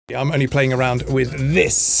I'm only playing around with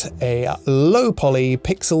this, a low poly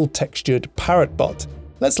pixel textured parrot bot.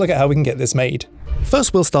 Let's look at how we can get this made.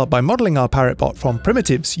 First, we'll start by modeling our parrot bot from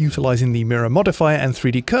primitives, utilizing the mirror modifier and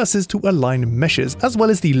 3D cursors to align meshes, as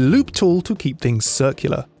well as the loop tool to keep things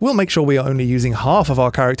circular. We'll make sure we are only using half of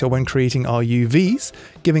our character when creating our UVs,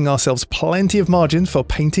 giving ourselves plenty of margin for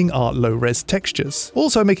painting our low-res textures.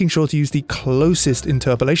 Also making sure to use the closest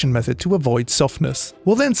interpolation method to avoid softness.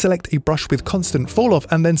 We'll then select a brush with constant falloff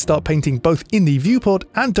and then start painting both in the viewport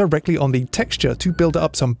and directly on the texture to build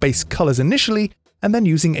up some base colors initially, and then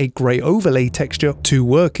using a grey overlay texture to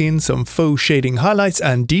work in some faux shading highlights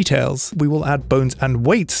and details. We will add bones and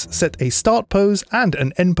weights, set a start pose and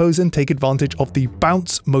an end pose, and take advantage of the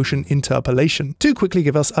bounce motion interpolation to quickly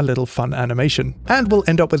give us a little fun animation. And we'll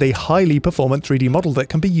end up with a highly performant 3D model that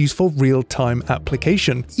can be used for real-time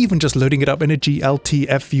application, even just loading it up in a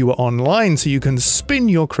GLTF viewer online so you can spin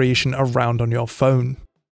your creation around on your phone.